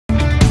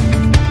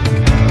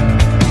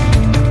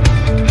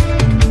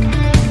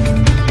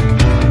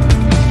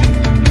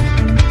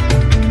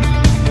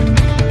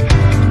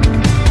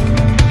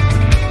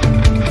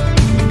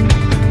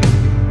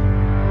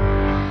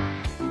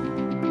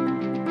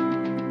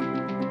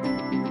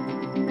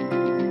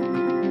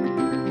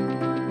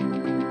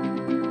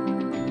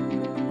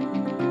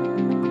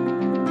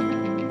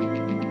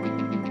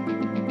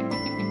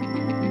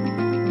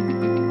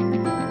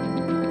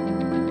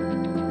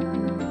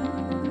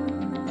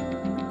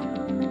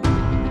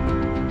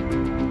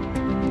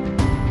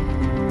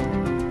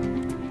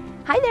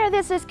Hi there,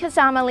 this is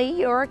Kasama Lee,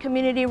 your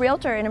community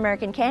realtor in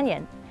American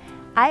Canyon.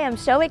 I am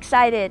so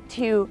excited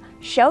to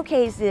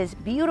showcase this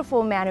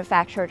beautiful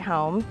manufactured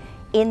home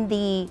in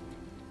the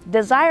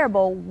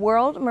desirable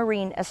World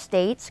Marine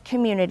Estates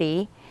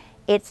community.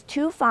 It's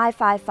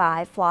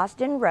 2555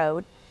 Flosden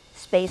Road,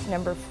 space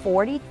number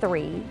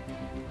 43.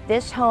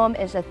 This home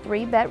is a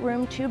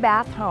 3-bedroom,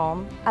 2-bath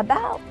home,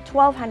 about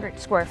 1,200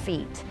 square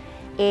feet.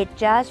 It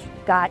just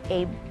got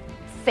a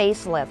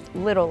facelift,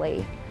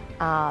 literally.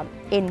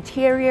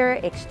 Interior,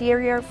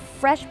 exterior,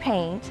 fresh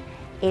paint.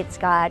 It's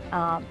got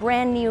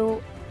brand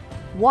new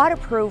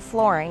waterproof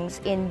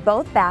floorings in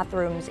both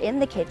bathrooms, in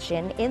the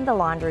kitchen, in the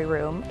laundry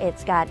room.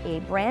 It's got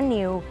a brand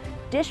new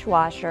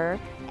dishwasher,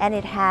 and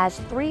it has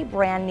 3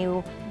 brand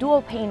new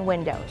dual pane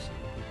windows.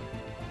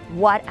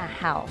 What a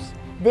house.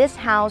 This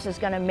house is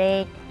gonna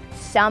make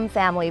some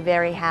family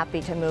very happy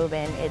to move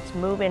in. It's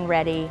move-in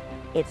ready.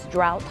 It's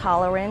drought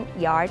tolerant,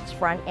 yards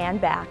front and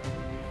back.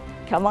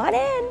 Come on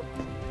in.